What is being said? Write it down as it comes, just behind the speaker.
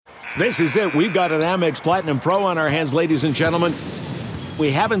This is it. We've got an Amex Platinum Pro on our hands, ladies and gentlemen.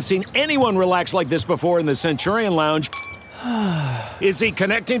 We haven't seen anyone relax like this before in the Centurion Lounge. Is he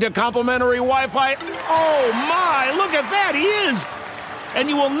connecting to complimentary Wi-Fi? Oh, my. Look at that. He is. And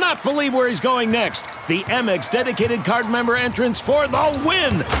you will not believe where he's going next. The Amex dedicated card member entrance for the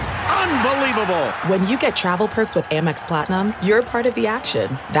win. Unbelievable. When you get travel perks with Amex Platinum, you're part of the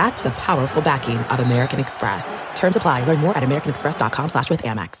action. That's the powerful backing of American Express. Terms apply. Learn more at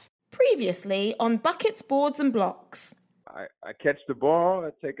americanexpress.com/withAmex. Previously on Buckets, Boards, and Blocks. I catch the ball,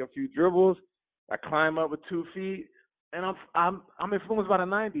 I take a few dribbles, I climb up with 2 feet, and I'm influenced by the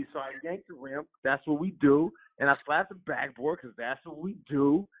 90s, so I yank the rim. That's what we do. And I slap the backboard because that's what we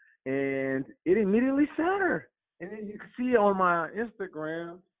do. And it immediately centered. And then you can see on my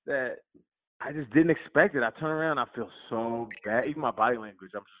Instagram that I just didn't expect it. I turn around, I feel so bad. Even my body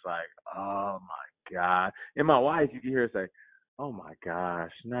language, I'm just like, oh, my God. And my wife, you can hear her say, oh, my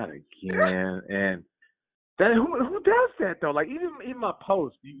gosh, not again. And that who does that, though? Like, even my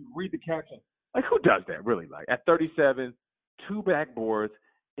post, you read the caption. Like, who does that, really? Like, at 37, 2 backboards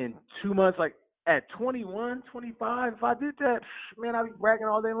in 2 months, like, at 21, 25, if I did that, man, I'd be bragging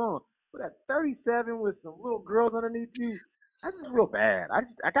all day long. But at 37 with some little girls underneath you, that's just real bad.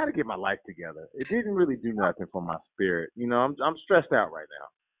 I got to get my life together. It didn't really do nothing for my spirit. You know, I'm stressed out right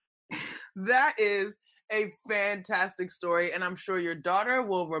now. That is a fantastic story, and I'm sure your daughter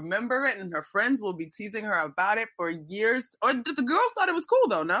will remember it, and her friends will be teasing her about it for years. Or did the girls thought it was cool,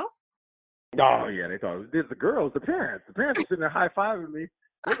 though, no? Oh, yeah, they thought it was the girls, the parents. The parents are sitting there high-fiving me.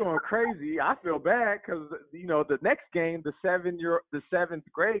 They're going crazy. I feel bad because, you know, the next game, the seventh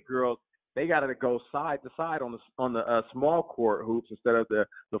grade girls, they got to go side to side on the small court hoops instead of the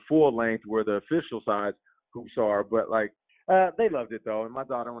full length where the official size hoops are. But, like, they loved it, though. And my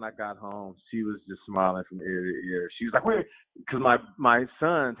daughter, when I got home, she was just smiling from ear to ear. She was like, wait, because my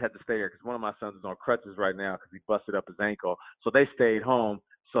sons had to stay here because one of my sons is on crutches right now because he busted up his ankle. So they stayed home.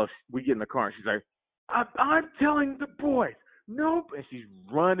 So we get in the car, and she's like, I'm telling the boys. Nope. And she's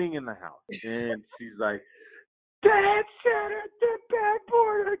running in the house. And she's like, Dad shattered the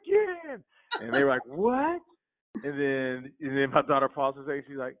backboard again. And they were like, what? And then my daughter pauses and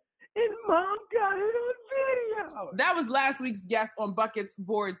she's like, and Mom got it on video. That was last week's guest on Buckets,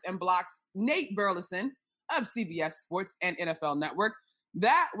 Boards, and Blocks, Nate Burleson of CBS Sports and NFL Network.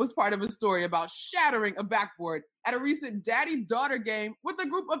 That was part of a story about shattering a backboard at a recent daddy-daughter game with a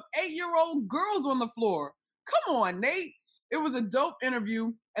group of 8-year-old girls on the floor. Come on, Nate. It was a dope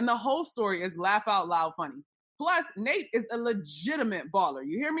interview, and the whole story is laugh out loud funny. Plus, Nate is a legitimate baller.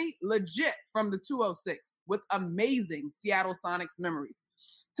 You hear me? Legit from the 206 with amazing Seattle Sonics memories.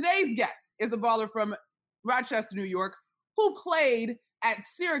 Today's guest is a baller from Rochester, New York, who played at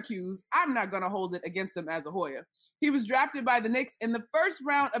Syracuse. I'm not going to hold it against him as a Hoya. He was drafted by the Knicks in the first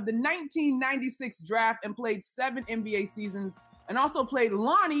round of the 1996 draft and played 7 NBA seasons and also played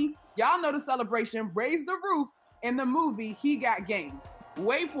Lonnie, y'all know the celebration, Raise the Roof, in the movie He Got Game.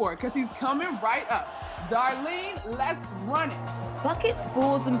 Wait for it, because he's coming right up. Darlene, let's run it. Buckets,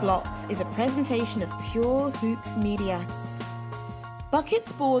 Boards, and Blocks is a presentation of Pure Hoops Media.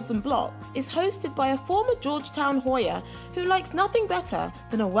 Buckets, Boards, and Blocks is hosted by a former Georgetown Hoya who likes nothing better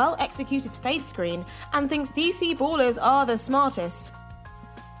than a well-executed fade screen and thinks DC ballers are the smartest.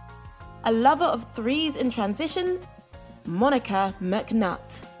 A lover of threes in transition, Monica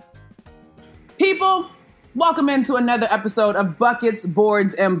McNutt. People, welcome into another episode of Buckets,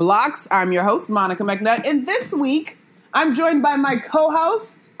 Boards, and Blocks. I'm your host, Monica McNutt, and this week, I'm joined by my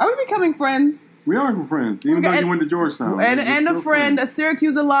co-host. Are we becoming friends? We are friends, even though you went to Georgetown. And a friend, a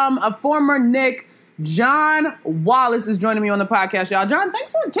Syracuse alum, a former Knick, John Wallace is joining me on the podcast, y'all. John,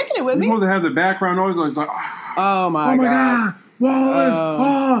 thanks for kicking it with me. You're supposed to have the background noise. It's like, oh my God.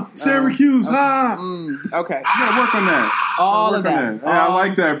 Wallace, Syracuse, okay. Okay. You gotta work on that. All of that. Yeah, I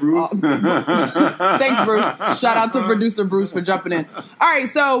like that, Bruce. Thanks, Bruce. Shout out to producer Bruce for jumping in. All right,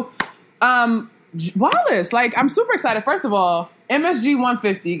 so Wallace, like, I'm super excited. First of all, MSG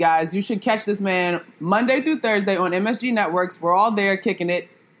 150, guys. You should catch this man Monday through Thursday on MSG Networks. We're all there kicking it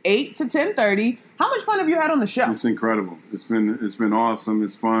 8 to 10:30. How much fun have you had on the show? It's incredible. It's been awesome.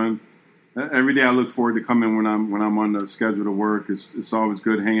 It's fun. Every day I look forward to coming when I'm on the schedule to work. It's always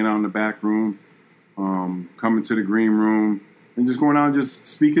good hanging out in the back room, coming to the green room, and just going out and just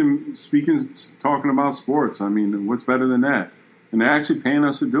speaking, talking about sports. I mean, what's better than that? And they're actually paying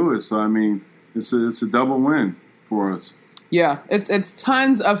us to do it. So I mean, it's a double win for us. Yeah, it's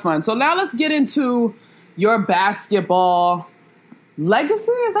tons of fun. So now let's get into your basketball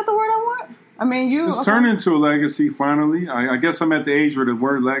legacy. Is that the word I want? I mean, It's turned into a legacy finally. I guess I'm at the age where the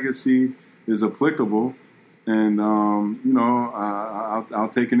word legacy is applicable. and I'll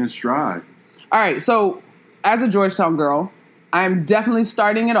take it in stride. All right, so as a Georgetown girl, I'm definitely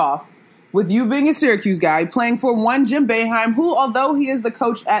starting it off with you being a Syracuse guy, playing for one Jim Boeheim, who, although he is the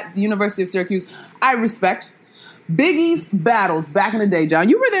coach at the University of Syracuse, I respect. Big East battles back in the day, John.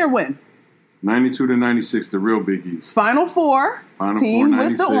 You were there when? 92 to 96, the real Big East. Final Four team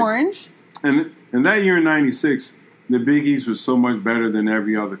with the orange. And that year in 96, the Big East was so much better than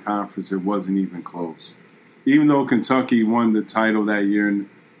every other conference, it wasn't even close. Even though Kentucky won the title that year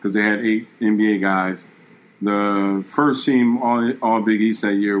because they had 8 NBA guys, the first team all Big East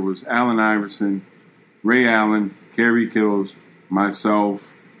that year was Allen Iverson, Ray Allen, Kerry Kills,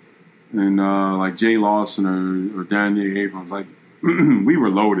 myself, and like Jay Lawson or Daniel Abrams. Like, we were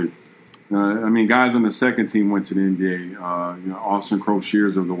loaded. Guys on the second team went to the NBA. Austin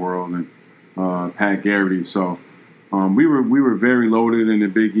Croshears of the world and Pat Garrity. So we were very loaded in the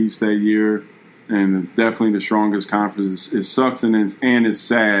Big East that year, and definitely the strongest conference. It sucks and it's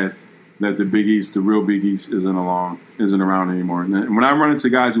sad that the Big East, the real Big East, isn't around anymore. And when I run into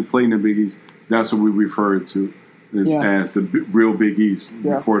guys who play in the Big East, that's what we refer to as the real Big East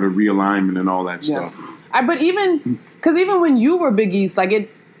before the realignment and all that stuff. But even when you were Big East, like it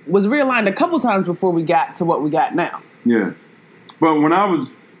was realigned a couple times before we got to what we got now. Yeah, but when I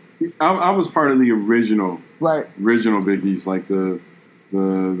was part of the original Big East, like the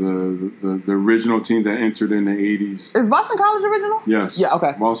original team that entered in the 80s. Is Boston College original? Yes. Yeah,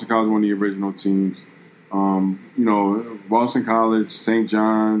 okay. Boston College, one of the original teams. Boston College, St.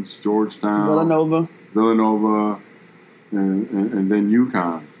 John's, Georgetown, Villanova, and then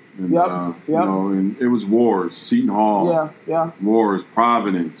UConn. And, and it was wars. Seton Hall. Yeah. Wars.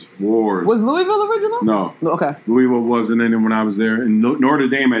 Providence. Wars. Was Louisville original? No. Okay. Louisville wasn't in it when I was there. And Notre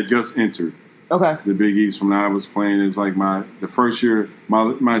Dame had just entered. Okay. The Big East when I was playing. It was like the first year.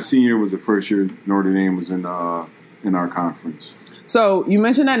 My senior year was the first year Notre Dame was in our conference. So you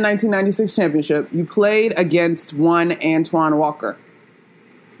mentioned that 1996 championship. You played against one Antoine Walker.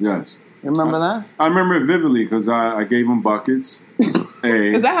 Yes. You remember that? I remember it vividly because I gave him buckets.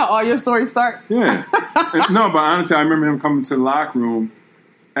 Is that how all your stories start? Yeah. No, but honestly, I remember him coming to the locker room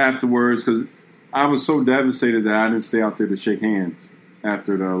afterwards because I was so devastated that I didn't stay out there to shake hands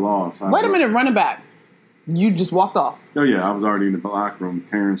after the loss. Wait a minute, running back. You just walked off. Oh, yeah. I was already in the locker room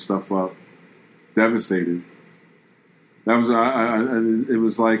tearing stuff up, devastated. That was it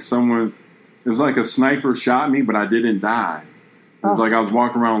was like it was like a sniper shot me, but I didn't die. It was like I was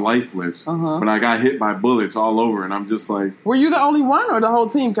walking around lifeless, but I got hit by bullets all over, and I'm just like... Were you the only one, or the whole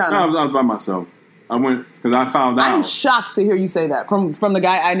team kind of? No, I was by myself. I went, because I found out... I'm shocked to hear you say that, from the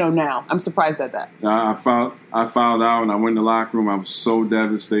guy I know now. I'm surprised at that. I found out, and I went in the locker room. I was so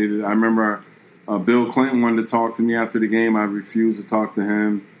devastated. I remember Bill Clinton wanted to talk to me after the game. I refused to talk to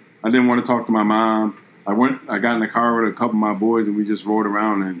him. I didn't want to talk to my mom. I got in the car with a couple of my boys, and we just rode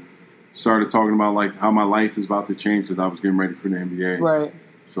around and started talking about like how my life is about to change because I was getting ready for the NBA. Right.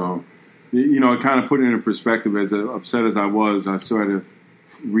 So, it kind of put it into perspective. As upset as I was, I still had to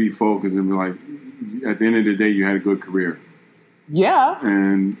refocus and be like, at the end of the day, you had a good career. Yeah.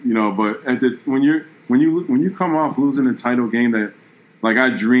 And but when you come off losing a title game that, like, I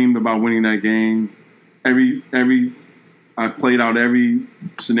dreamed about winning that game. I played out every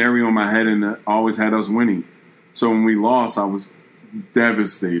scenario in my head and always had us winning. So when we lost, I was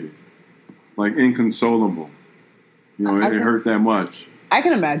devastated. Like, inconsolable. It hurt that much. I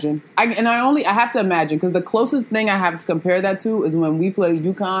can imagine. I have to imagine because the closest thing I have to compare that to is when we played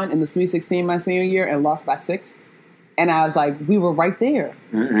UConn in the Sweet 16 my senior year and lost by 6. And I was like, we were right there.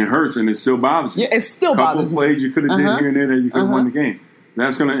 And it hurts, and it still bothers you. Yeah, it still bothers me. Couple plays you could have did here and there that you could have won the game.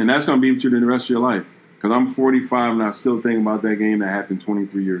 That's gonna be with you the rest of your life. Because I'm 45 and I still think about that game that happened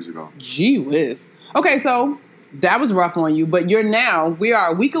 23 years ago. Gee whiz. Okay, so that was rough on you, but we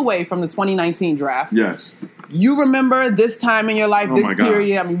are a week away from the 2019 draft. Yes. You remember this time in your life, this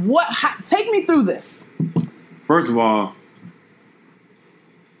period. God. I mean, take me through this. First of all,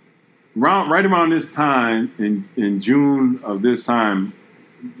 right around this time, in June of this time,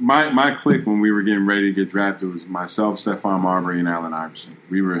 my clique when we were getting ready to get drafted was myself, Stephon Marbury, and Allen Iverson.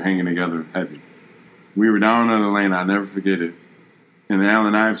 We were hanging together heavy. We were down in Atlanta, I'll never forget it. And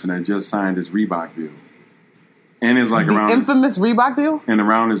Allen Iverson had just signed his Reebok deal. And it was like the infamous Reebok deal? And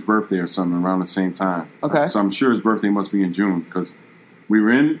around his birthday or something, around the same time. Okay. So I'm sure his birthday must be in June because we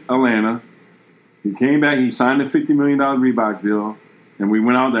were in Atlanta. He came back, he signed a $50 million Reebok deal, and we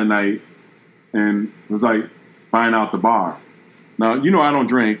went out that night and it was like buying out the bar. Now, I don't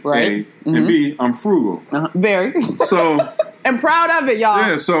drink, right. A, and B, I'm frugal. Very. So... And proud of it, y'all.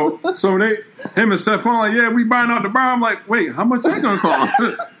 Yeah, so him and Stephon like, yeah, we buying out the bar. I'm like, wait, how much that gonna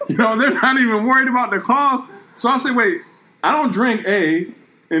cost? You know, they're not even worried about the cost. So I say, wait, I don't drink, A,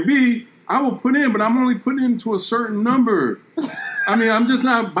 and B, I will put in, but I'm only putting in to a certain number. I mean, I'm just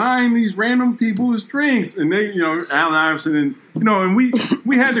not buying these random people's drinks. And they, Allen Iverson, and and we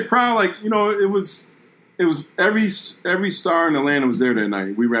had the crowd like, it was every star in Atlanta was there that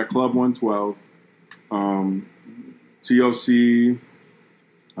night. We were at Club 112, TLC,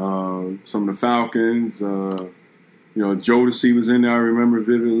 some of the Falcons, Jodeci was in there. I remember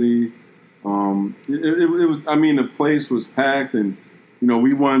vividly. It was. I mean, the place was packed, and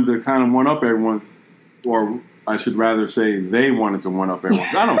we wanted to kind of one up everyone, or I should rather say they wanted to one up everyone.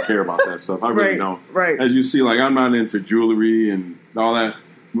 I don't care about that stuff. I really don't. Right. As you see, like I'm not into jewelry and all that,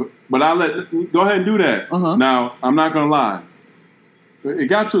 but go ahead and do that. Uh-huh. Now, I'm not gonna lie. It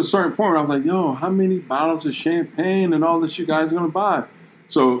got to a certain point where I was like, yo, how many bottles of champagne and all this you guys are gonna buy?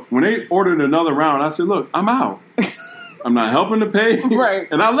 So when they ordered another round, I said, look, I'm out. I'm not helping to pay. Right.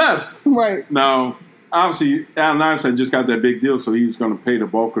 And I left. Right. Now, obviously, Allen Iverson just got that big deal, so he was going to pay the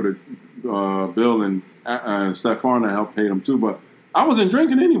bulk of the bill, and Stephon helped pay them too. But I wasn't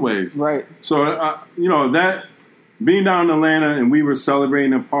drinking anyways. Right. So, that being down in Atlanta, and we were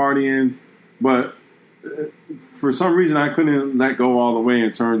celebrating and partying, but for some reason I couldn't let go all the way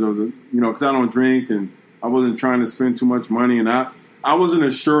in terms of because I don't drink, and I wasn't trying to spend too much money, and I wasn't a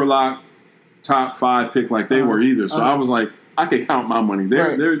Sherlock top 5 pick like they were either. So I was like, I could count my money.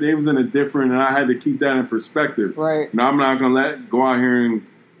 They was in a different, and I had to keep that in perspective. Right. Now I'm not going to go out here and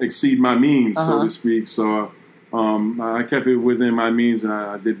exceed my means, so to speak. So I kept it within my means, and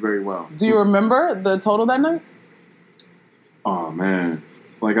I did very well. Do you remember the total that night? Oh, man.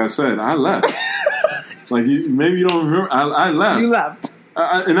 Like I said, I left. Maybe you don't remember. I left. You left.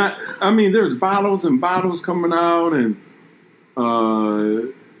 I mean, there's bottles and bottles coming out, and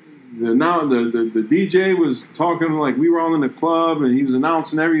the DJ was talking like we were all in the club, and he was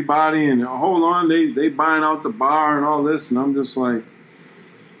announcing everybody, and hold on, they buying out the bar and all this, and I'm just like,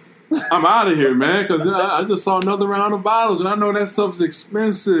 I'm out of here, man, because I just saw another round of bottles, and I know that stuff's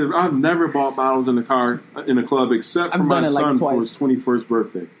expensive. I've never bought bottles in the club except for my son for his 21st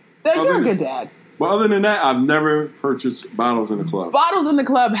birthday. You're a good dad. But other than that, I've never purchased bottles in the club. Bottles in the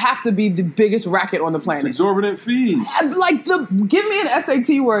club have to be the biggest racket on the planet. It's exorbitant fees. Give me an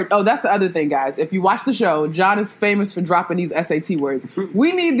SAT word. Oh, that's the other thing, guys. If you watch the show, John is famous for dropping these SAT words.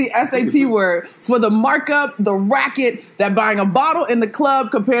 We need the SAT word for the markup, the racket that buying a bottle in the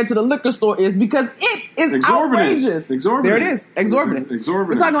club compared to the liquor store is, because it is outrageous. Exorbitant. There it is. Exorbitant.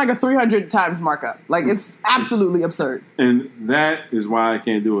 Exorbitant. We're talking like a 300 times markup. Like, it's absolutely absurd. And that is why I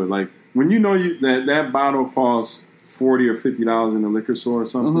can't do it. Like, when that bottle costs $40 or $50 in the liquor store or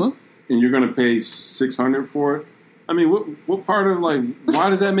something, and you're going to pay $600 for it, I mean, what part of, why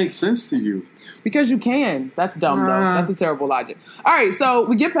does that make sense to you? Because you can. That's dumb, though. That's a terrible logic. All right, so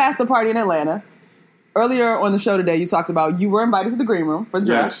we get past the party in Atlanta. Earlier on the show today, you talked about you were invited to the green room for the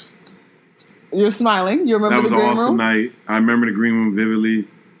draft. Yes. You're smiling. You remember the green room? That was an awesome night. I remember the green room vividly,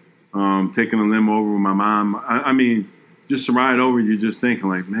 taking a limo over with my mom. I mean, just to ride over, you're just thinking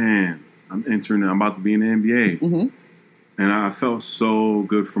like, man, I'm about to be in the NBA. Mm-hmm. And I felt so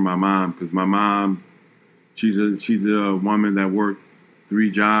good for my mom, because my mom, she's a woman that worked 3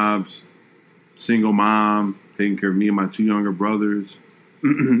 jobs, single mom, taking care of me and my 2 younger brothers,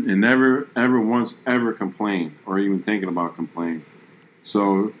 and never, ever once ever complained or even thinking about complaining.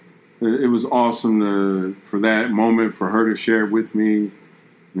 So it was awesome for that moment, for her to share it with me,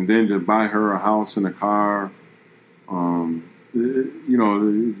 and then to buy her a house and a car.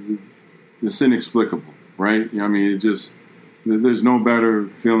 It's inexplicable, right? I mean, there's no better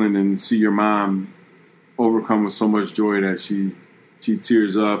feeling than to see your mom overcome with so much joy that she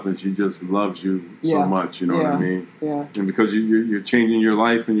tears up and she just loves you so much. You know what I mean? Yeah. And because you're changing your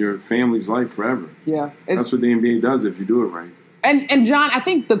life and your family's life forever. Yeah. That's what the NBA does if you do it right. And John, I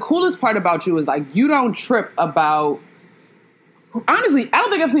think the coolest part about you is you don't trip about. Honestly, I don't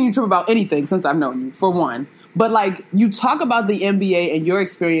think I've seen you trip about anything since I've known you, for one. But you talk about the NBA and your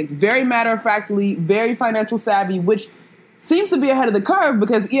experience very matter-of-factly, very financial savvy, which seems to be ahead of the curve,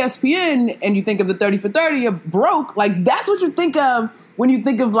 because ESPN, and you think of the 30 for 30, broke. That's what you think of when you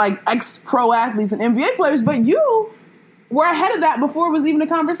think of ex-pro athletes and NBA players. But you were ahead of that before it was even a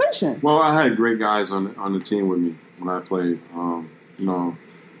conversation. Well, I had great guys on the team with me when I played.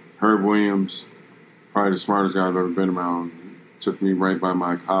 Herb Williams, probably the smartest guy I've ever been around, took me right by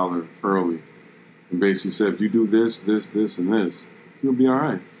my collar early. And basically said, if you do this, this, this, and this, you'll be all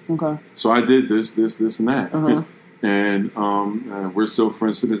right. Okay. So I did this, and that. Uh-huh. And we're still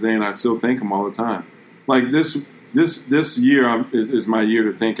friends to this day, and I still thank him all the time. This year is my year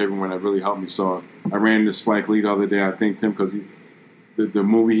to thank everyone that really helped me. So I ran into Spike Lee the other day. I thanked him because the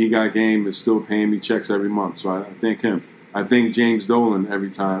movie He Got Game is still paying me checks every month. So I thank him. I thank James Dolan every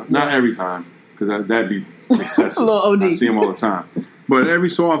time. Not every time, because that'd be excessive. A little OD. I see him all the time. But every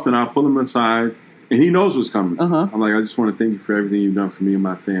so often, I'll pull him aside, and he knows what's coming. I'm like, I just want to thank you for everything you've done for me and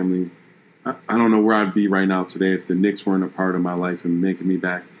my family. I don't know where I'd be right now today if the Knicks weren't a part of my life and bringing me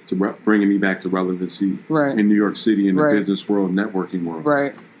back to relevancy in New York City in the business world, networking world.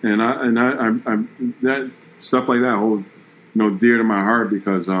 Right. And I that stuff like that hold dear to my heart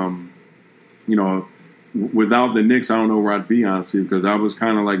because without the Knicks, I don't know where I'd be, honestly, because I was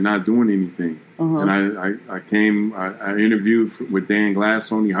kind of like not doing anything. And I interviewed with Dan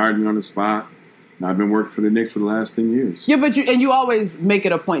Gladstone. He hired me on the spot. And I've been working for the Knicks for the last 10 years. Yeah, but you always make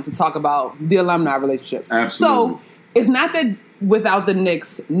it a point to talk about the alumni relationships. Absolutely. So it's not that without the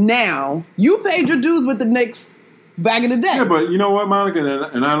Knicks now, you paid your dues with the Knicks back in the day. Yeah, but you know what, Monica,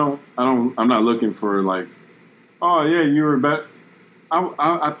 and I'm not looking for like, oh yeah, you were better.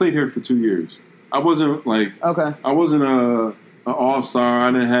 I played here for 2 years. I wasn't like I wasn't an all-star.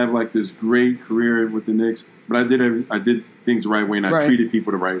 I didn't have like this great career with the Knicks, but I did things the right way and I treated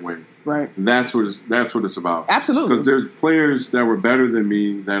people the right way. Right. That's what it's about. Absolutely. Because there's players that were better than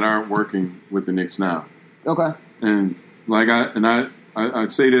me that aren't working with the Knicks now. Okay. And like I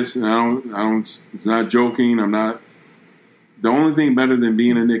say this and I don't it's not joking. I'm not. The only thing better than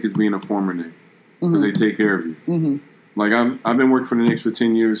being a Knick is being a former Knick because they take care of you. Mm-hmm. Like I've been working for the Knicks for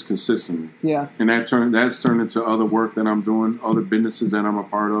 10 years consistently. Yeah. And that's turned into other work that I'm doing, other businesses that I'm a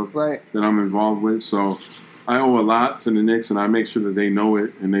part of, that I'm involved with. So I owe a lot to the Knicks, and I make sure that they know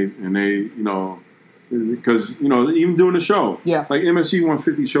it, and they because even doing the show, like MSG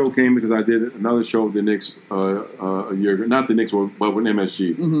 150 show came because I did another show with the Knicks a year ago, not the Knicks, but with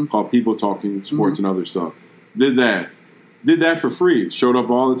MSG called People Talking Sports and Other Stuff. Did that for free. Showed up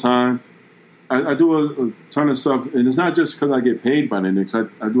all the time. I do a ton of stuff, and it's not just because I get paid by the Knicks. I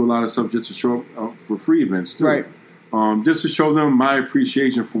do a lot of stuff just to show up for free events too. Right. Just to show them my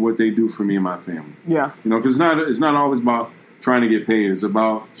appreciation for what they do for me and my family. Yeah. Because it's not always about trying to get paid. It's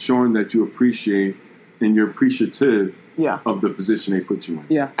about showing that you appreciate and you're appreciative of the position they put you in.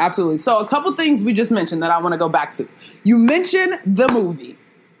 Yeah, absolutely. So a couple things we just mentioned that I want to go back to. You mentioned the movie.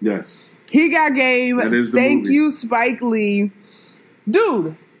 Yes. He Got Game. That is the Thank movie. you, Spike Lee.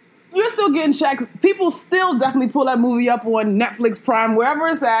 Dude, you're still getting checks. People still definitely pull that movie up on Netflix, Prime, wherever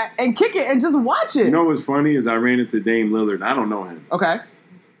it's at, and kick it and just watch it. You know what's funny is I ran into Dame Lillard. I don't know him. Okay.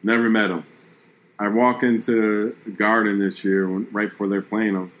 Never met him. I walk into the Garden this year, right before they're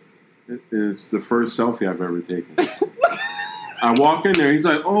playing him. It's the first selfie I've ever taken. I walk in there. He's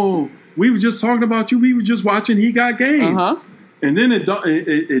like, "Oh, we were just talking about you. We were just watching He Got Game." And then it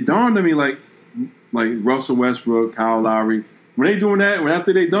dawned on me like Russell Westbrook, Kyle Lowry. When they doing that,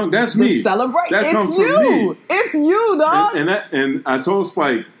 after they dunk, that's me. Celebrate. That it's comes you. from me. It's you, dog. And I told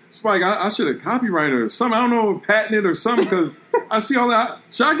Spike, I should have copyrighted or something. I don't know, patent it or something because I see all that.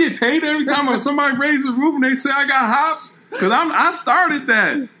 Should I get paid every time somebody raises the roof and they say I got hops? Because I started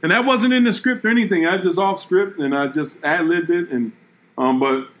that, and that wasn't in the script or anything. I just off script and I just ad-libbed it. And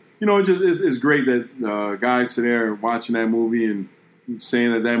but it's great that guys sit there watching that movie and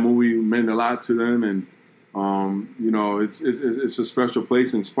saying that movie meant a lot to them and. It's a special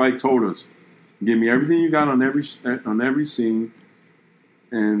place, and Spike told us, "Give me everything you got on every scene,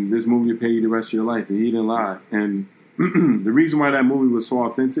 and this movie will pay you the rest of your life." And he didn't lie. And the reason why that movie was so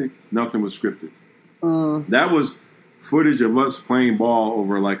authentic, nothing was scripted. That was footage of us playing ball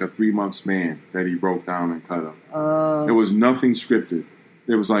over like a 3-month span that he broke down and cut up. There was nothing scripted.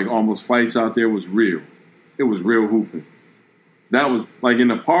 There was like almost fights out there. It was real. It was real hooping. That was like in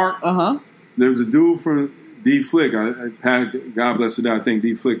the park. There was a dude from D Flick. God bless the day. I think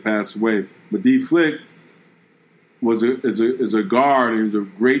D Flick passed away, but D Flick is a guard. He was a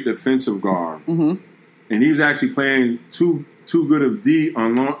great defensive guard, and he was actually playing too good of D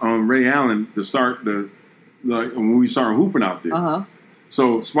on Ray Allen to start when we started hooping out there.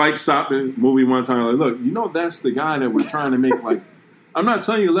 So Spike stopped the movie one time. Like, look, that's the guy that we're trying to make. Like, I'm not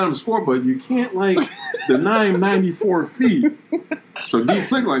telling you to let him score, but you can't deny him 94 feet. So D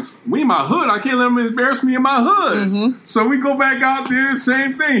Flick we in my hood. I can't let him embarrass me in my hood. So we go back out there,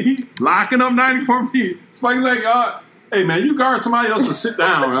 same thing. He locking up 94 feet. Spike hey man, you guard somebody else to sit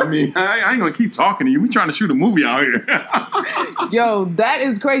down. I mean, I ain't gonna keep talking to you. We trying to shoot a movie out here. Yo, that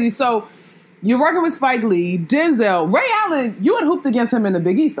is crazy. So you're working with Spike Lee, Denzel, Ray Allen. You had hooped against him in the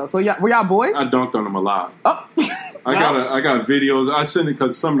Big East though. So were y'all boys? I dunked on him a lot. Oh. I got videos. I send it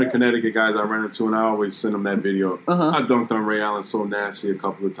because some of the Connecticut guys I ran into, and I always send them that video. I dunked on Ray Allen so nasty a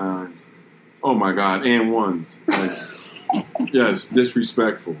couple of times. Oh my God, and ones. Yes,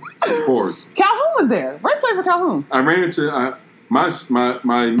 disrespectful, of course. Calhoun was there. Ray played for Calhoun. I ran into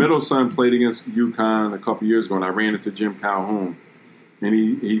My middle son played against UConn a couple years ago, and I ran into Jim Calhoun. And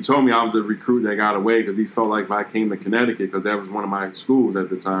he told me I was the recruit that got away because he felt like if I came to Connecticut, because that was one of my schools at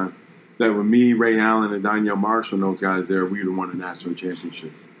the time, that with me, Ray Allen, and Donnell Marshall and those guys there, we would have won a national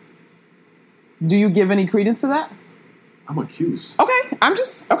championship. Do you give any credence to that? I'm a Cuse. Okay,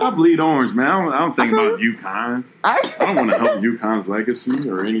 I bleed orange, man. I don't think about UConn. I don't want to help UConn's legacy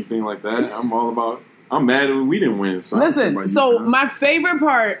or anything like that. I'm mad that we didn't win. So listen, so my favorite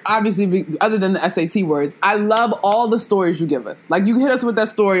part, obviously, other than the SAT words, I love all the stories you give us. Like, you hit us with that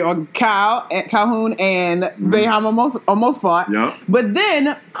story on Calhoun and Boeheim almost fought. Yep. But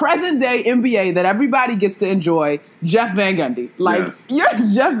then, present-day NBA that everybody gets to enjoy, Jeff Van Gundy. Like, your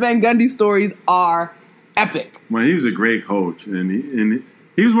Jeff Van Gundy stories are epic. Well, he was a great coach. And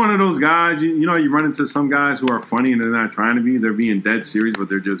he was one of those guys, you know, you run into some guys who are funny and they're not trying to be. They're being dead serious, but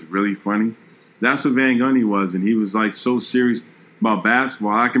they're just really funny. That's what Van Gundy was, and he was like so serious about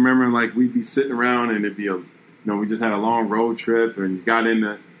basketball. I can remember like we'd be sitting around and it'd be we just had a long road trip and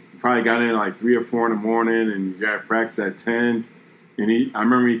you probably got in at like 3 or 4 in the morning and you got practice at 10. And I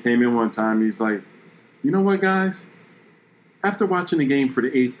remember he came in one time. He's like, you know what, guys? After watching the game for the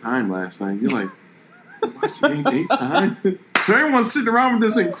 8th time last night, you're like, watch the game 8th time? So everyone's sitting around with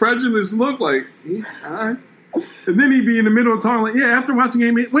this incredulous look, like 8th time. And then he'd be in the middle of talking like, yeah, after watching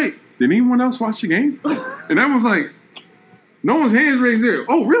game 8, wait. Did anyone else watch the game? And everyone's like, no one's hands raised there.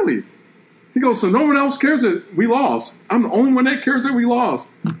 Oh, really? He goes, so no one else cares that we lost. I'm the only one that cares that we lost.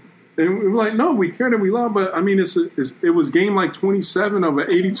 And we were like, no, we care that we lost. But, I mean, it was game like 27 of an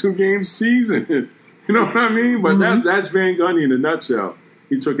 82-game season. You know what I mean? But that's Van Gundy in a nutshell.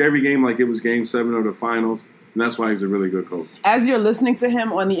 He took every game like it was game 7 of the finals, and that's why he was a really good coach. As you're listening to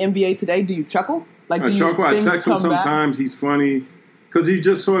him on the NBA Today, do you chuckle? Like, I chuckle. I text him sometimes. He's funny. Because he's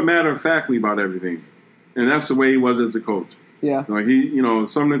just so matter-of-factly about everything. And that's the way he was as a coach. Yeah. Like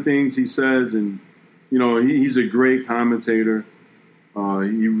some of the things he says, and, he's a great commentator.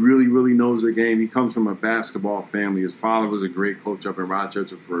 He really, really knows the game. He comes from a basketball family. His father was a great coach up in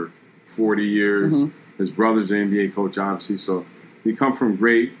Rochester for 40 years. Mm-hmm. His brother's an NBA coach, obviously. So he comes from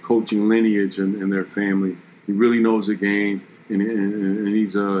great coaching lineage in their family. He really knows the game, and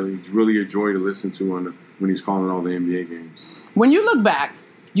he's really a joy to listen to when he's calling all the NBA games. When you look back,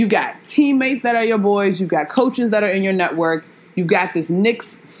 you've got teammates that are your boys. You've got coaches that are in your network. You've got this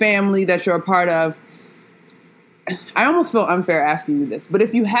Knicks family that you're a part of. I almost feel unfair asking you this, but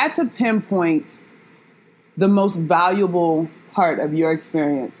if you had to pinpoint the most valuable part of your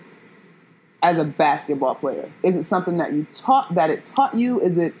experience as a basketball player, is it something that it taught you?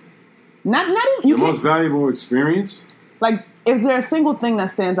 Is it not even the most valuable experience? Like, is there a single thing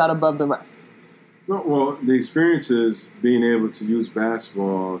that stands out above the rest? No, well, the experience is being able to use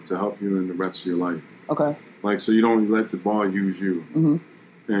basketball to help you in the rest of your life. Okay. Like, so you don't let the ball use you. Mm-hmm.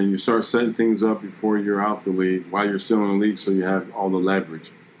 And you start setting things up before you're out the league, while you're still in the league, so you have all the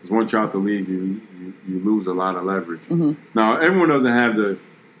leverage. Because once you're out the league, you lose a lot of leverage. Mm-hmm. Now, everyone doesn't have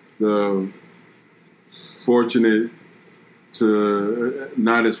the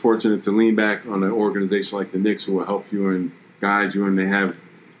not as fortunate to lean back on an organization like the Knicks who will help you and guide you, and they have.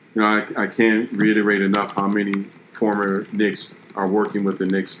 I can't reiterate enough how many former Knicks are working with the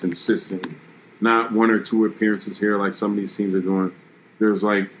Knicks consistently. Not 1 or 2 appearances here like some of these teams are doing. There's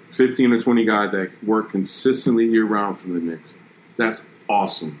like 15 or 20 guys that work consistently year-round for the Knicks. That's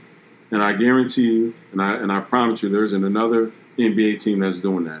awesome. And I guarantee you, and I promise you, there isn't another NBA team that's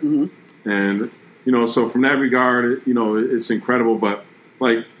doing that. Mm-hmm. And, so from that regard, it's incredible. But,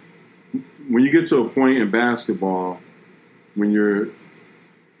 like, when you get to a point in basketball, when you're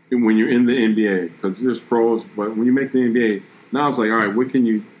in the NBA, because there's pros, but when you make the NBA, now it's like, all right, what can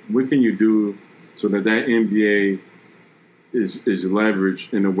you do so that NBA is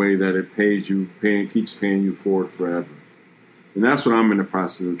leveraged in a way that it keeps paying you for it forever. And that's what I'm in the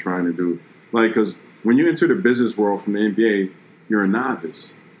process of trying to do. Like, because when you enter the business world from the NBA, you're a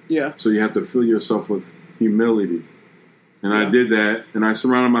novice. Yeah. So you have to fill yourself with humility. And I did that, and I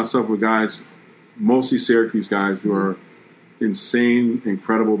surrounded myself with guys, mostly Syracuse guys, who are insane,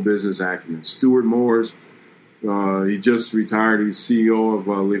 incredible business acumen. Stuart Moores, he just retired. He's CEO of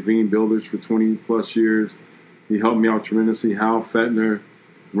Levine Builders for 20-plus years. He helped me out tremendously. Hal Fettner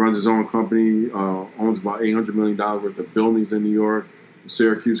runs his own company, owns about $800 million worth of buildings in New York. A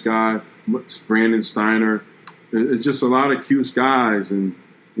Syracuse guy. Brandon Steiner. It's just a lot of Cuse guys. And,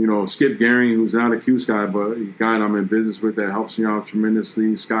 Skip Gehring, who's not a Cuse guy, but a guy that I'm in business with that helps me out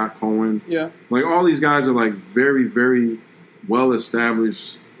tremendously. Scott Cohen. Yeah. Like, all these guys are, like, very, very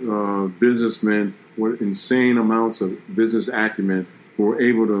well-established businessmen with insane amounts of business acumen who were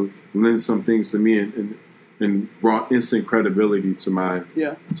able to lend some things to me. And and brought instant credibility to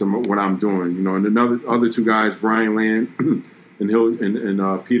what I'm doing. You know, and other two guys, Brian Land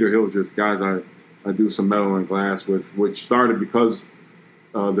and Peter Hildreth, guys I do some metal and glass with, which started because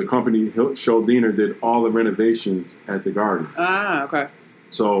the company Schuldiner did all the renovations at the Garden. Ah, okay.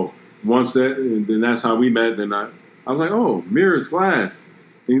 So once then that's how we met. Then I was like, oh, mirrors, glass.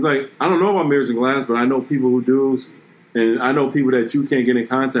 And he's like, I don't know about mirrors and glass, but I know people who do, and I know people that you can't get in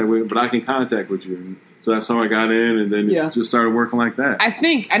contact with, but I can contact with you. And so that's how I got in, and then just started working like that. I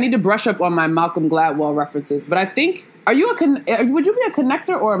think I need to brush up on my Malcolm Gladwell references, but I think, would you be a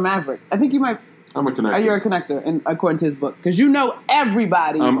connector or a maverick? I think you might. I'm a connector. You're a connector, according to his book, because you know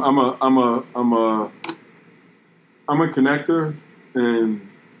everybody. I'm a connector, and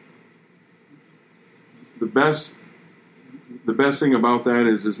the best thing about that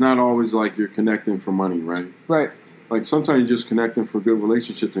is it's not always like you're connecting for money, right? Right. Like sometimes you're just connecting for good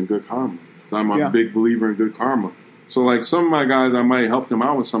relationships and good karma. So I'm a big believer in good karma. So like some of my guys, I might help them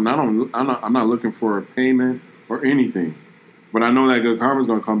out with something. I'm not looking for a payment or anything. But I know that good karma is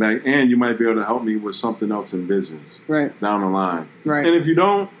going to come back, and you might be able to help me with something else in business down the line. Right. And if you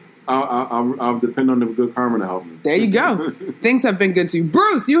don't, I'll depend on the good karma to help me. There you go. Things have been good to you.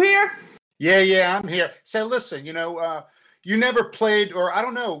 Bruce, you here? Yeah, I'm here. So listen, you never played, or I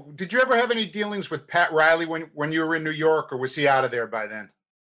don't know, did you ever have any dealings with Pat Riley when you were in New York, or was he out of there by then?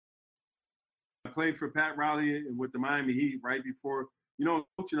 I played for Pat Riley with the Miami Heat right before,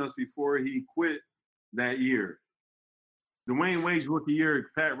 coaching us before he quit that year. Dwayne Wade's rookie year,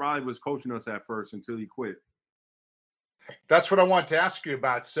 Pat Riley was coaching us at first until he quit. That's what I wanted to ask you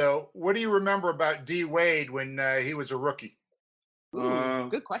about. So what do you remember about D. Wade when he was a rookie?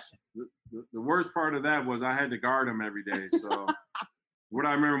 Good question. The worst part of that was I had to guard him every day. So what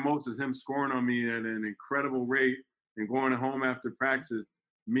I remember most is him scoring on me at an incredible rate and going home after practice.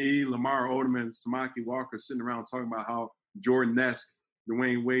 Me, Lamar Odom, and Samaki Walker sitting around talking about how Jordan-esque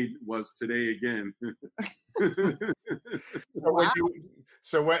Dwayne Wade was today again.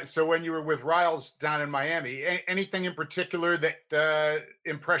 So when you were with Riles down in Miami, anything in particular that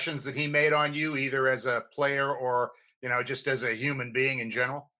impressions that he made on you, either as a player or just as a human being in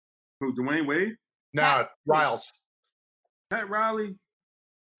general? Who, Dwayne Wade? No, Riles. Pat Riley.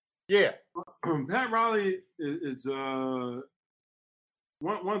 Yeah, Pat Riley is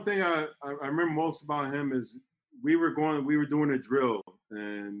one thing I remember most about him is we were doing a drill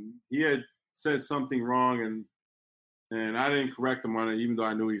and he had said something wrong and I didn't correct him on it, even though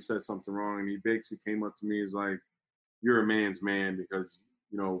I knew he said something wrong. And he basically came up to me, he's like, "You're a man's man because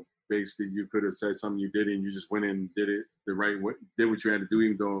basically you could have said something you didn't, and you just went in and did it the right way, did what you had to do,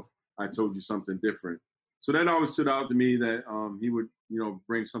 even though I told you something different." So that always stood out to me that he would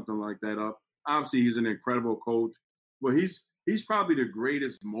bring something like that up. Obviously, he's an incredible coach, but he's probably the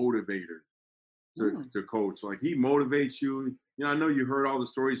greatest motivator to coach. Like he motivates you. I know you heard all the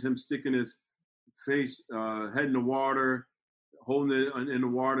stories, him sticking his face, head in the water, holding it in the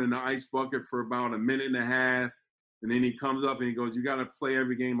water in the ice bucket for about a minute and a half. And then he comes up and he goes, "You got to play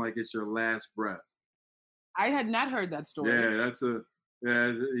every game like it's your last breath." I had not heard that story.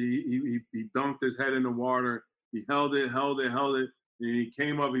 Yeah, he dunked his head in the water. He held it. And he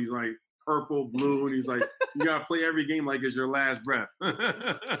came up, he's like purple, blue, and he's like, "You got to play every game like it's your last breath."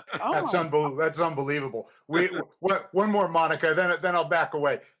 That's unbelievable. One more, Monica, then I'll back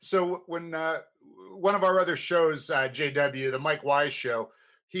away. So when one of our other shows, JW, the Mike Wise show,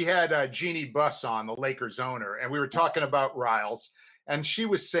 he had Jeannie Buss on, the Lakers owner, and we were talking about Riles, and she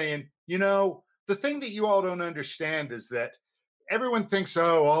was saying, the thing that you all don't understand is that everyone thinks,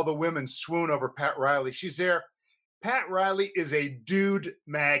 all the women swoon over Pat Riley. She's there. Pat Riley is a dude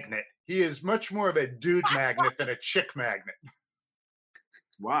magnet. He is much more of a dude magnet than a chick magnet.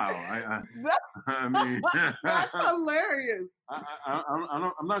 Wow. I mean, that's hilarious.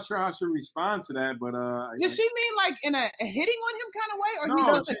 I'm not sure how I should respond to that, but does she mean like in a hitting on him kind of way, or he's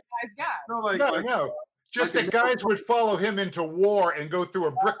just a nice guy? No. Just that guys would follow him into war and go through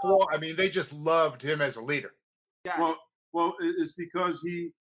a brick wall. I mean, they just loved him as a leader. Well, it's because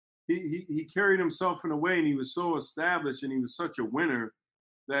he carried himself in a way, and he was so established, and he was such a winner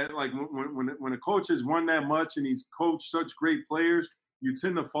that, like, when a coach has won that much and he's coached such great players, you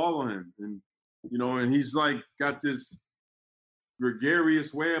tend to follow him, and and he's like got this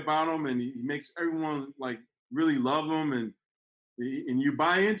gregarious way about him, and he makes everyone like really love him, and you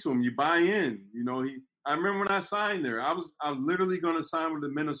buy into him, you buy in. I remember when I signed there, I was literally going to sign with the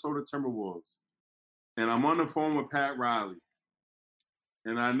Minnesota Timberwolves, and I'm on the phone with Pat Riley,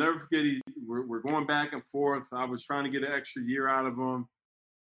 and I never forget we're going back and forth. I was trying to get an extra year out of him.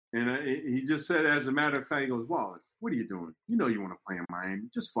 And he just said, as a matter of fact, he goes, "Wallace, what are you doing? You want to play in Miami.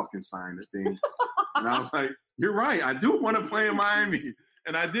 Just fucking sign the thing." And I was like, you're right. I do want to play in Miami.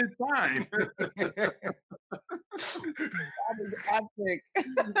 And I did sign. That is epic.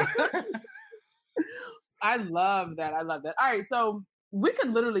 I love that. All right, so we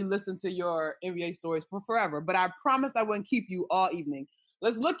could literally listen to your NBA stories for forever, but I promised I wouldn't keep you all evening.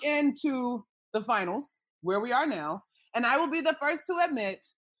 Let's look into the finals, where we are now, and I will be the first to admit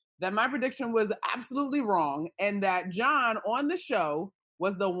that my prediction was absolutely wrong, and that John on the show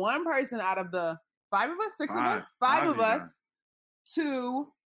was the one person out of the five of us to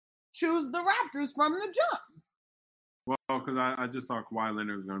choose the Raptors from the jump. Well, because I just thought Kawhi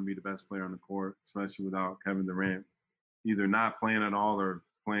Leonard was going to be the best player on the court, especially without Kevin Durant either not playing at all or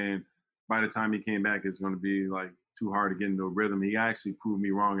playing. By the time he came back, it's going to be like too hard to get into a rhythm. He actually proved me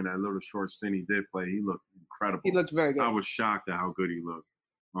wrong in that little short stint he did play. He looked incredible. He looked very good. I was shocked at how good he looked.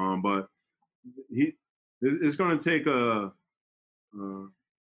 But it's going to take a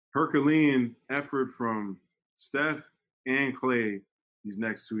Herculean effort from Steph and Clay these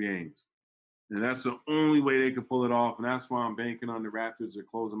next 2 games. And that's the only way they can pull it off. And that's why I'm banking on the Raptors to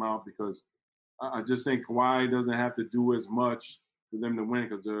close them out, because I just think Kawhi doesn't have to do as much for them to win,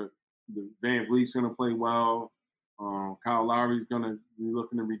 because the Van Vliet's going to play well. Kyle Lowry's going to be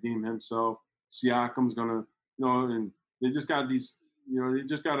looking to redeem himself. Siakam's going to, and they just got these, they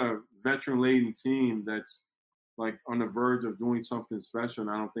just got a veteran-laden team that's like on the verge of doing something special,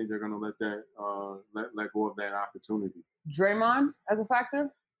 and I don't think they're going to let that let go of that opportunity. Draymond as a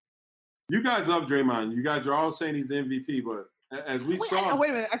factor? You guys love Draymond. You guys are all saying he's the MVP, but as we saw... Wait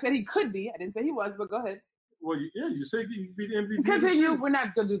a minute. I said he could be. I didn't say he was, but go ahead. Well, you said he'd be the MVP. Continue. We're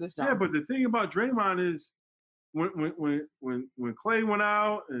not going to do this, John. Yeah, but the thing about Draymond is when Clay went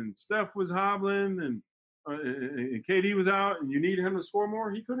out and Steph was hobbling and KD was out and you needed him to score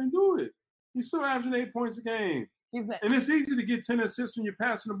more, he couldn't do it. He's still averaging 8 points a game. And it's easy to get 10 assists when you're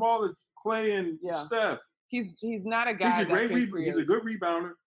passing the ball to Clay and Steph. He's not a guy he's a good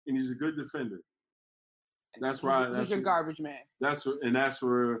rebounder and he's a good defender. That's why he's a garbage man. That's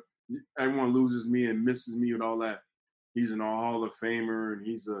where everyone loses me and misses me with all that. He's an Hall of Famer and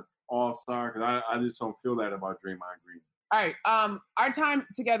he's an all-star. Because I just don't feel that about Draymond Green. All right. Our time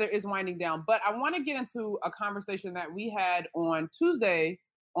together is winding down, but I want to get into a conversation that we had on Tuesday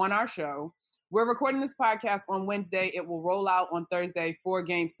on our show. We're recording this podcast on Wednesday. It will roll out on Thursday for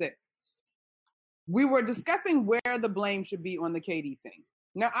Game 6. We were discussing where the blame should be on the KD thing.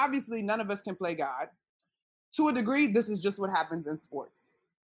 Now, obviously, none of us can play God. To a degree, this is just what happens in sports.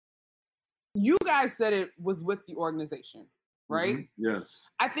 You guys said it was with the organization, right? Mm-hmm. Yes.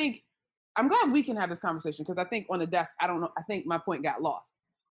 I'm glad we can have this conversation, because I think on the desk, I don't know, I think my point got lost.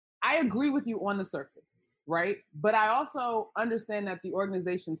 I agree with you on the surface, right? But I also understand that the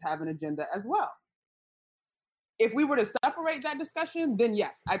organizations have an agenda as well. If we were to separate that discussion, then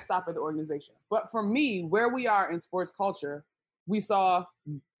yes, I'd stop at the organization. But for me, where we are in sports culture, we saw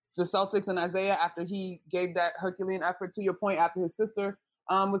the Celtics and Isaiah after he gave that Herculean effort, to your point, after his sister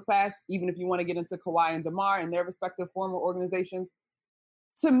was passed, even if you want to get into Kawhi and DeMar and their respective former organizations.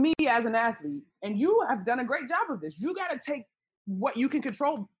 To me as an athlete, and you have done a great job of this, you got to take what you can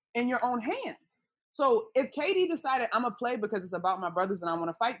control in your own hands. So if KD decided I'm going to play because it's about my brothers and I want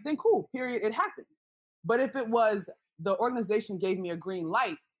to fight, then cool, period, it happened. But if it was the organization gave me a green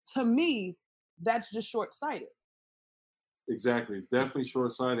light, to me, that's just short-sighted. Exactly. Definitely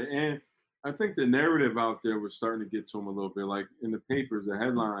short-sighted. And I think the narrative out there was starting to get to him a little bit. Like in the papers, the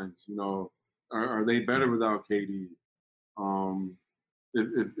headlines, are they better without KD?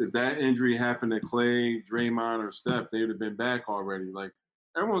 If that injury happened to Clay, Draymond, or Steph, they would have been back already. Like,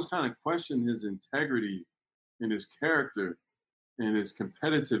 everyone's kind of questioned his integrity and his character and his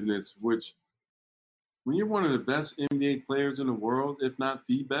competitiveness, which, when you're one of the best NBA players in the world, if not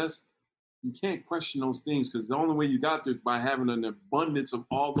the best, you can't question those things, because the only way you got there is by having an abundance of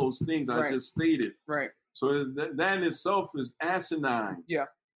all those things I just stated. Right. So that in itself is asinine. Yeah.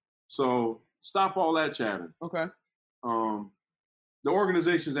 So stop all that chatter. Okay. The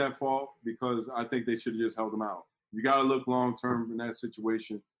organization's at fault, because I think they should have just held them out. You got to look long-term in that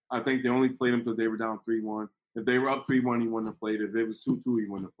situation. I think they only played him because they were down 3-1. If they were up 3-1, he wouldn't have played. If it was 2-2, he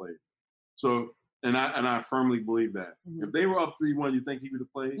wouldn't have played. So, and I firmly believe that. Mm-hmm. If they were up 3-1, you think he would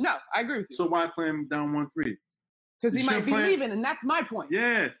have played? No, I agree with you. So why play him down 1-3? Because he might be leaving, and that's my point.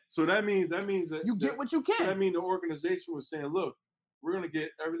 Yeah. So that means that you get what you can. So that means the organization was saying, look, we're going to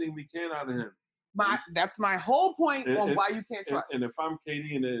get everything we can out of him. That's my whole point on why you can't trust. And if I'm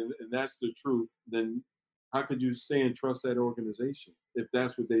KD and that's the truth, then how could you stay and trust that organization if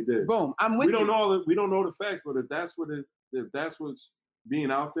that's what they did? Boom, I'm with you. We don't know the facts, but if that's what's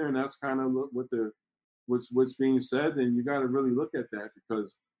being out there and that's kind of what's being said, then you got to really look at that,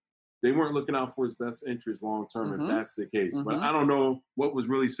 because they weren't looking out for his best interest long term. If that's the case, but Mm-hmm. I don't know what was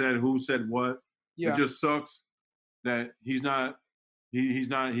really said, who said what. Yeah. It just sucks that he's not.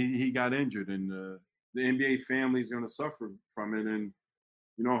 He got injured, and the NBA family is going to suffer from it. And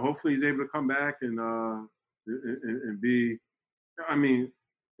hopefully he's able to come back and be. I mean,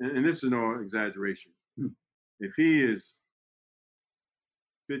 and this is no exaggeration. If he is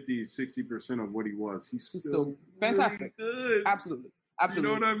 50-60% of what he was, he's still fantastic. Really good. Absolutely. You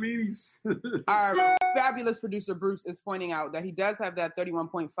know what I mean? Our fabulous producer, Bruce, is pointing out that he does have that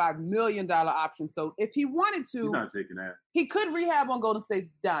 $31.5 million option. So if he wanted to, he's not taking that. He could rehab on Golden State's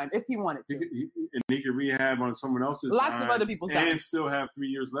dime if he wanted to. He could rehab on someone else's Lots of other people's dime. And still have 3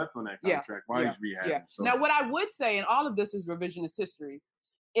 years left on that contract while he's rehabbing. Yeah. So. Now, what I would say, and all of this is revisionist history,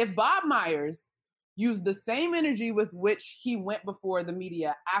 if Bob Myers used the same energy with which he went before the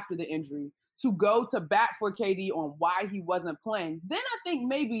media after the injury to go to bat for KD on why he wasn't playing, then I think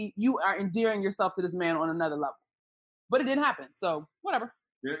maybe you are endearing yourself to this man on another level. But it didn't happen, so whatever.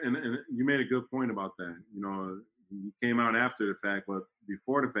 Yeah, and you made a good point about that. He came out after the fact, but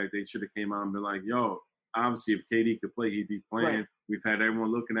before the fact, they should have came out and been like, yo, obviously if KD could play, he'd be playing. Right. We've had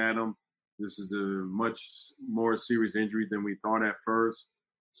everyone looking at him. This is a much more serious injury than we thought at first.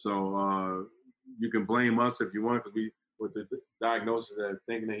 So you can blame us if you want, because we, with the diagnosis that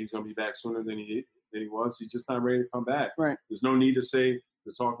thinking that he's going to be back sooner than he was, he's just not ready to come back. Right. There's no need to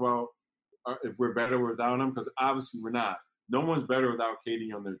talk about if we're better without him, because obviously we're not. No one's better without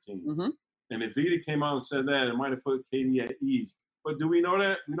KD on their team. Mm-hmm. And if he came out and said that, it might have put KD at ease. But do we know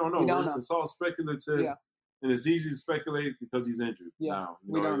that? We don't know. We don't know. It's all speculative. Yeah. And it's easy to speculate because he's injured. Yeah. Now,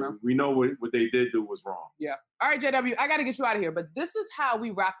 we don't know. We know what they did do was wrong. Yeah. All right, JW, I got to get you out of here. But this is how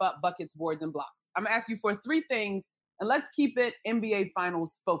we wrap up buckets, boards, and blocks. I'm going to ask you for 3 things, and let's keep it NBA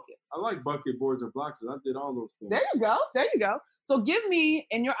Finals focused. I like bucket, boards, and blocks. I did all those things. There you go. So give me,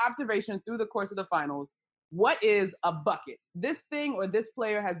 in your observation through the course of the finals, what is a bucket? This thing or this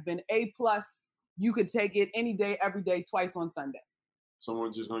player has been A+. You could take it any day, every day, twice on Sunday.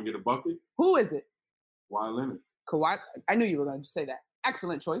 Someone's just going to get a bucket? Who is it? Kawhi Leonard. Kawhi? I knew you were going to say that.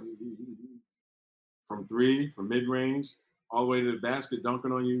 Excellent choice. From 3, from mid-range, all the way to the basket,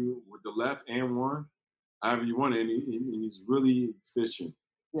 dunking on you with the left and one, however you want it. And he's really efficient.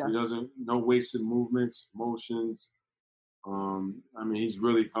 Yeah. He doesn't, no wasted movements, motions. He's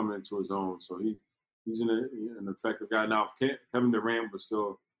really coming into his own. So he's an effective guy. Now, if Kevin Durant was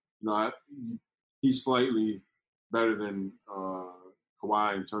still, he's slightly better than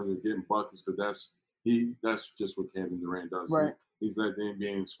Kawhi in terms of getting buckets, because that's just what Kevin Durant does. Right. He's led the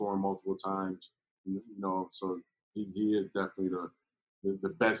NBA in scoring multiple times. So he is definitely the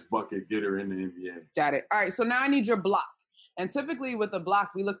best bucket getter in the NBA. Got it. All right, so now I need your block. And typically with a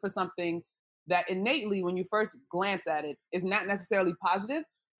block, we look for something that innately, when you first glance at it, is not necessarily positive,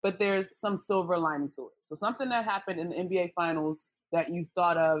 but there's some silver lining to it. So something that happened in the NBA Finals that you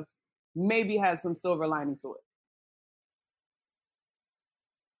thought of maybe has some silver lining to it.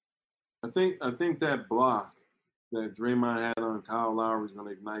 I think that block that Draymond had on Kyle Lowry is going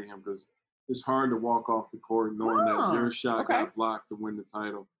to ignite him, because it's hard to walk off the court knowing that your shot got blocked to win the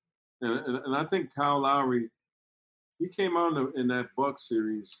title. And I think Kyle Lowry, he came out in that Bucks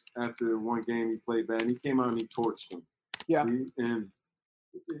series after one game he played bad, and he came out and he torched him. Yeah. And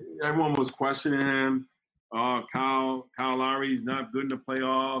everyone was questioning him. Kyle Lowry, he's not good in the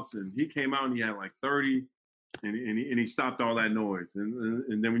playoffs. And he came out and he had like 30, and he stopped all that noise.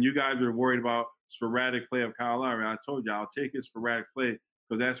 And then when you guys were worried about sporadic play of Kyle Lowry, I told you I'll take his sporadic play,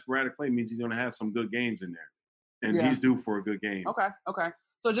 because that sporadic play means he's going to have some good games in there. And he's due for a good game. Okay.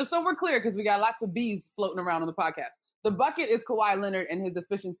 So just so we're clear, because we got lots of B's floating around on the podcast, the bucket is Kawhi Leonard and his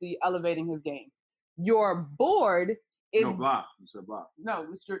efficiency elevating his game. Your board is... No, block. You said block. No,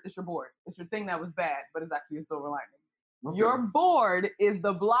 it's your board. It's your thing that was bad, but it's actually a silver lining. Okay. Your board is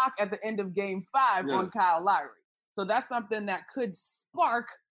the block at the end of Game 5 on Kyle Lowry. So that's something that could spark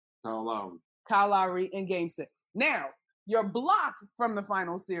Kyle Lowry in Game 6. Now, your block from the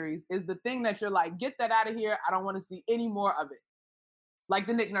final series is the thing that you're like, get that out of here. I don't want to see any more of it. Like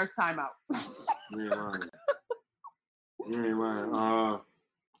the Nick Nurse timeout. You ain't lying.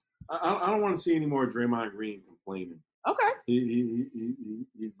 I don't want to see any more Draymond Green complaining. Okay. He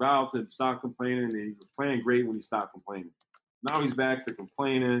vowed to stop complaining, and he was playing great when he stopped complaining. Now he's back to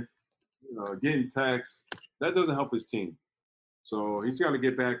complaining, getting texts. That doesn't help his team. So he's got to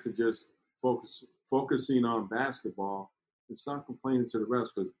get back to just focusing on basketball and stop complaining to the refs.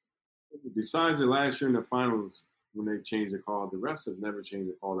 Because besides the last year in the finals, when they changed the call, the refs have never changed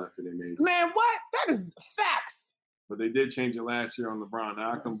the call after they made it. Man, what? That is facts. But they did change it last year on LeBron.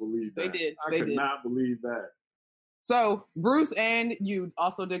 Now, I couldn't believe that. They did. I could not believe that. So Bruce and you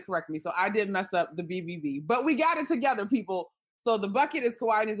also did correct me. So I did mess up the BBB, but we got it together, people. So the bucket is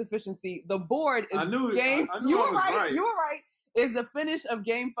Kawhi and his efficiency. The board is game. You were right. You were right. Is the finish of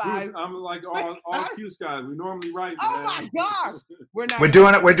Game 5. I'm like all Q's guys. We normally right. Oh man. my gosh, we're not.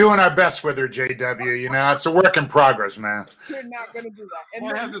 We're doing our best with her, JW. You know, it's a work in progress, man. We're not gonna do that. And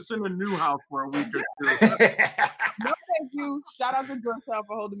I have to send a new house for a week or two. No, thank you. Shout out to Georgetown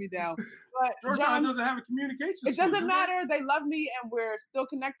for holding me down. But Georgetown doesn't have a communication. It doesn't matter. They love me, and we're still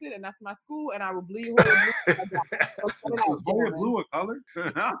connected, and that's my school. And I will bleed Hoya blue. Is Hoya blue a color?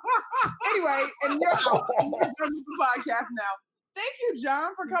 Anyway, and you're out. We're done with the podcast now. Thank you,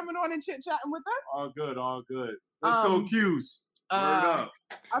 John, for coming on and chit-chatting with us. All good, all good. Let's go Q's. Word up.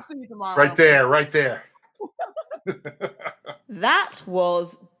 I'll see you tomorrow. Right there. That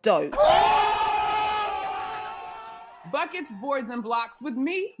was dope. Buckets, Boards, and Blocks with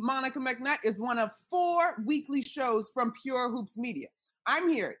me, Monica McNutt, is one of 4 weekly shows from Pure Hoops Media. I'm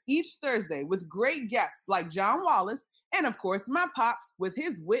here each Thursday with great guests like John Wallace and, of course, my pops with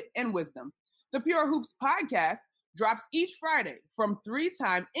his wit and wisdom. The Pure Hoops podcast drops each Friday from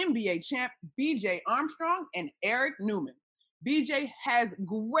 3-time NBA champ BJ Armstrong and Eric Newman. BJ has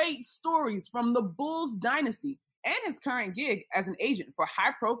great stories from the Bulls dynasty and his current gig as an agent for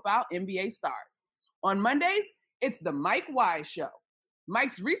high-profile NBA stars. On Mondays, it's the Mike Wise Show.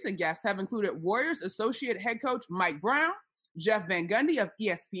 Mike's recent guests have included Warriors associate head coach Mike Brown, Jeff Van Gundy of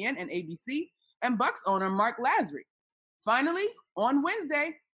ESPN and ABC, and Bucks owner Mark Lazary. Finally, on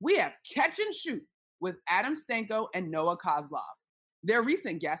Wednesday, we have Catch and Shoot with Adam Stanko and Noah Kozlov. Their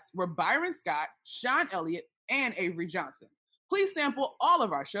recent guests were Byron Scott, Sean Elliott, and Avery Johnson. Please sample all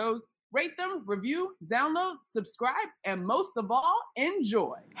of our shows, rate them, review, download, subscribe, and most of all,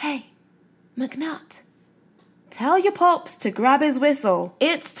 enjoy. Hey, McNutt. Tell your pops to grab his whistle.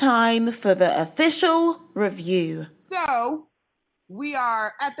 It's time for the official review. So, we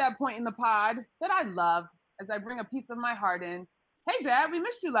are at that point in the pod that I love as I bring a piece of my heart in. Hey, Dad, we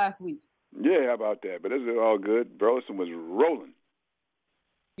missed you last week. Yeah, how about that? But this is all good. Burleson was rolling.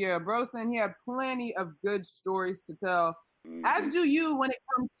 Yeah, Burleson, he had plenty of good stories to tell. Mm-hmm. As do you when it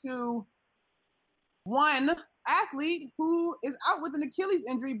comes to one athlete who is out with an Achilles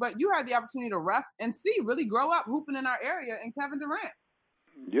injury, but you had the opportunity to ref and see really grow up hooping in our area, and Kevin Durant.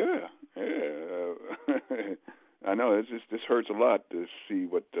 Yeah. I know this hurts a lot to see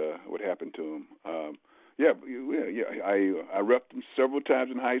what happened to him. I repped him several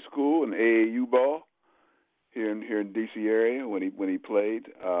times in high school and AAU ball here in DC area when he played.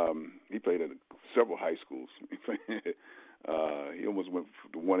 He played at several high schools. He almost went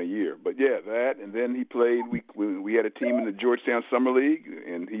to one a year. But yeah, that, and then he played. We had a team in the Georgetown Summer League,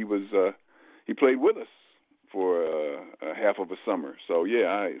 and he played with us for a half of a summer. So yeah,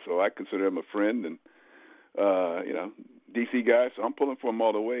 I consider him a friend, and DC guy. So I'm pulling for him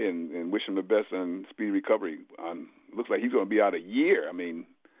all the way, and wish him the best and speedy recovery. Looks like he's going to be out a year. I mean,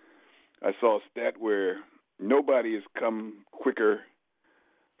 I saw a stat where nobody has come quicker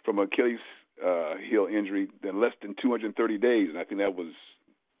from Achilles heel injury than less than 230 days, and I think that was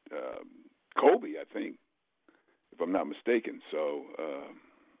Kobe, I think, if I'm not mistaken. So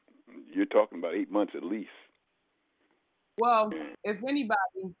you're talking about 8 months at least. Well, if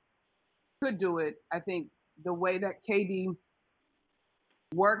anybody could do it, I think the way that KD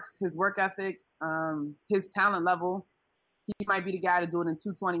works, his work ethic, his talent level, he might be the guy to do it in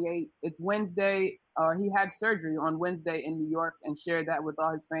 228. It's Wednesday, or he had surgery on Wednesday in New York and shared that with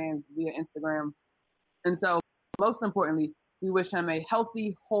all his fans via Instagram. And so, most importantly, we wish him a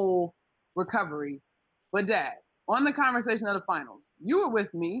healthy, whole recovery. But Dad, on the conversation of the finals, you were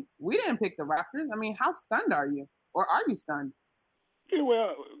with me. We didn't pick the Raptors. I mean, how stunned are you? Or are you stunned? Yeah,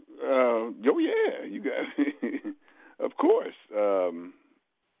 well, you got, of course.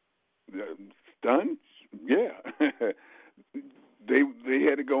 Stunned? Yeah. They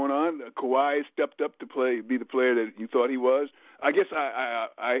had it going on. Kawhi stepped up to be the player that you thought he was. I guess I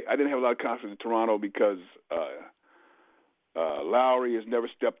didn't have a lot of confidence in Toronto because Lowry has never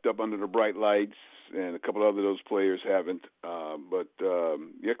stepped up under the bright lights, and a couple of those players haven't. But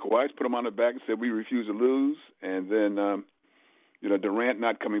Kawhi's put him on the back and said, we refuse to lose. And then, Durant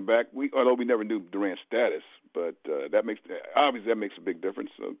not coming back. Although we never knew Durant's status, but that makes a big difference.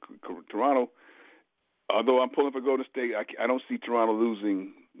 So Toronto, although I'm pulling for Golden State, I don't see Toronto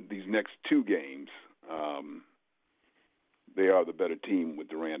losing these next 2 games. They are the better team with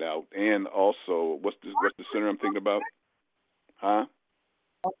Durant out, and also what's the center I'm thinking about? Huh?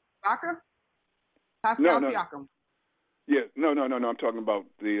 Soccer? No. Yeah, no. I'm talking about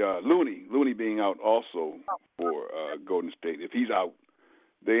the Looney being out also for Golden State. If he's out,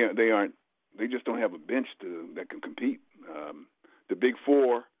 they aren't they just don't have a bench that can compete. The big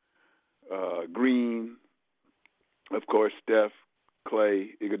four, Green, of course, Steph,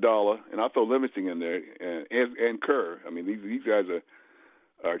 Clay, Iguodala, and I'll throw Livingston in there, and Kerr. I mean, these guys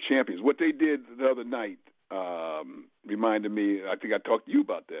are champions. What they did the other night reminded me. I think I talked to you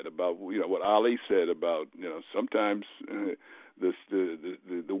about that. About what Ali said about sometimes the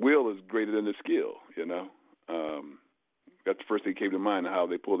will is greater than the skill. That's the first thing that came to mind, how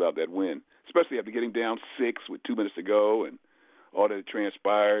they pulled out that win, especially after getting down 6 with 2 minutes to go and all that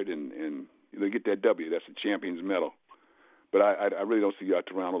transpired, and they get that W. That's a champion's medal. But I really don't see how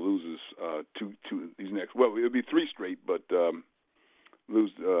Toronto loses two these next. Well, it'll be 3 straight, but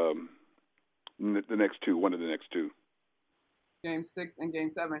lose the next 2. One of the next 2. Game 6 and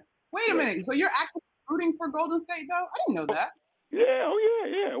Game 7. Wait a minute. So you're actually rooting for Golden State, though? I didn't know that. Yeah. Oh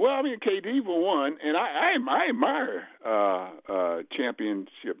yeah. Well, I mean, KD for one, and I admire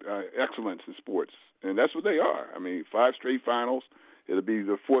championship excellence in sports, and that's what they are. I mean, 5 straight finals. It'll be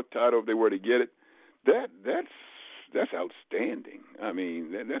the 4th title if they were to get it. That's outstanding. I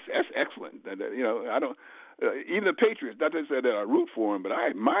mean, that's excellent. I don't even the Patriots. Not to say that I root for them, but I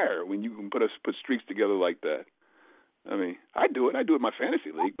admire when you can put streaks together like that. I mean, I do it. I do it in my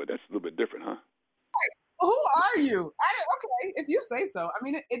fantasy league, but that's a little bit different, huh? Who are you? Okay, if you say so. I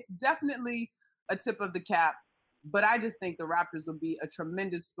mean, it's definitely a tip of the cap, but I just think the Raptors would be a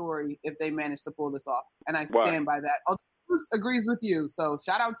tremendous story if they manage to pull this off, and I stand by that. Although Bruce agrees with you, so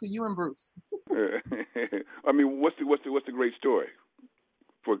shout out to you and Bruce. I mean, what's the great story?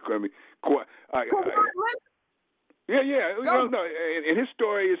 Yeah. No, and his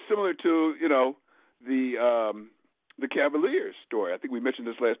story is similar to the Cavaliers story. I think we mentioned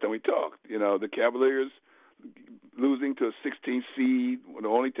this last time we talked. The Cavaliers losing to a 16th seed, the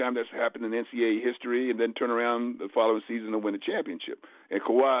only time that's happened in NCAA history, and then turn around the following season and win a championship. And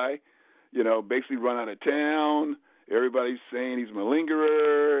Kawhi, basically run out of town. Everybody's saying he's a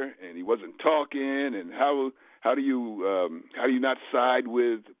malingerer and he wasn't talking. And how do you not side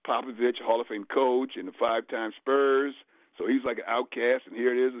with Popovich, Hall of Fame coach, and the 5-time Spurs? So he's like an outcast, and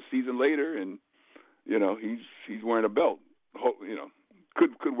here it is a season later, and he's wearing a belt.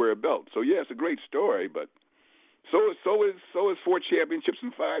 Could wear a belt. So yeah, it's a great story, but so is 4 championships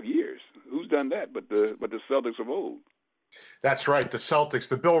in 5 years. Who's done that? But the Celtics of old. That's right, the Celtics,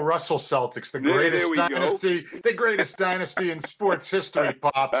 the Bill Russell Celtics, the greatest dynasty in sports history,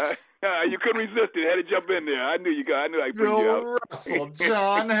 Pops. You couldn't resist it. I had to jump in there. I knew I'd bring you out. Bill Russell,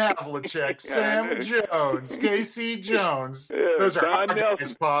 John Havlicek, Sam Jones, Casey Jones. Yeah, those are Don our Nelson.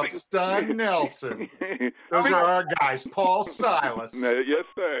 guys, Pops. Don Nelson. Those are our guys. Paul Silas. Yes,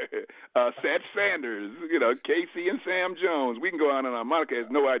 sir. Seth Sanders, Casey and Sam Jones. We can go on and on. Monica has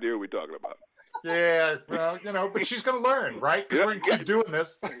no idea what we're talking about. Yeah, well, but she's going to learn, right? Because we're going to keep doing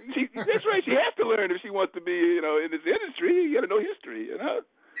this. That's right. She has to learn if she wants to be, in this industry. You got to know history, There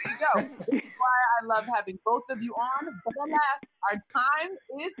you go. That's why I love having both of you on. But alas, our time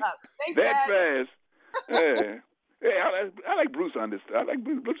is up. Thanks, That Dad. fast. Yeah, I like Bruce on this. I like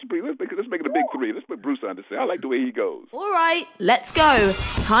Bruce. Let's make it a big 3. Let's put Bruce on this. I like the way he goes. All right, let's go.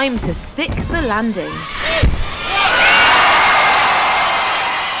 Time to stick the landing.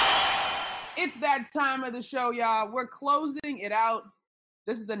 It's that time of the show, y'all. We're closing it out.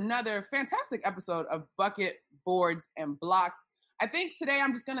 This is another fantastic episode of Bucket, Boards, and Blocks. I think today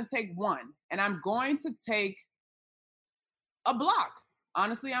I'm just going to take one, and I'm going to take a block.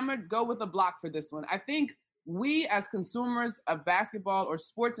 Honestly, I'm going to go with a block for this one. I think we as consumers of basketball or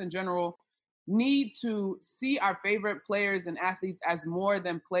sports in general need to see our favorite players and athletes as more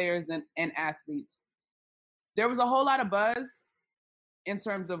than players and athletes. There was a whole lot of buzz in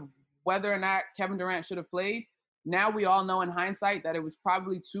terms of whether or not Kevin Durant should have played. Now we all know in hindsight that it was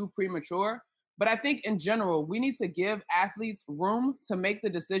probably too premature. But I think in general, we need to give athletes room to make the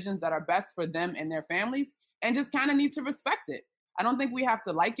decisions that are best for them and their families, and just kind of need to respect it. I don't think we have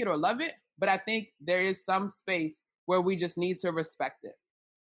to like it or love it, but I think there is some space where we just need to respect it.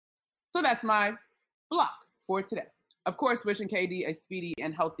 So that's my block for today. Of course, wishing KD a speedy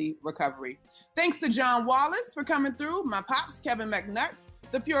and healthy recovery. Thanks to John Wallace for coming through, my pops, Kevin McNutt,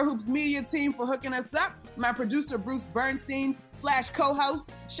 the Pure Hoops media team for hooking us up, my producer, Bruce Bernstein, /co-host.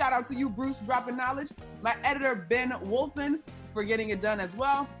 Shout out to you, Bruce, dropping knowledge. My editor, Ben Wolfen, for getting it done as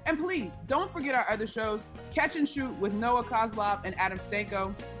well. And please, don't forget our other shows, Catch and Shoot with Noah Kozlov and Adam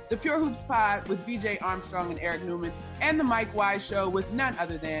Stanko, the Pure Hoops Pod with BJ Armstrong and Eric Newman, and the Mike Wise Show with none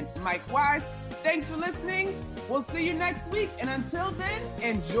other than Mike Wise. Thanks for listening. We'll see you next week. And until then,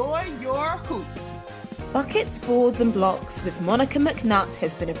 enjoy your hoops. Buckets, Boards and Blocks with Monica McNutt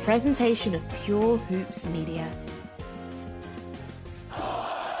has been a presentation of Pure Hoops Media.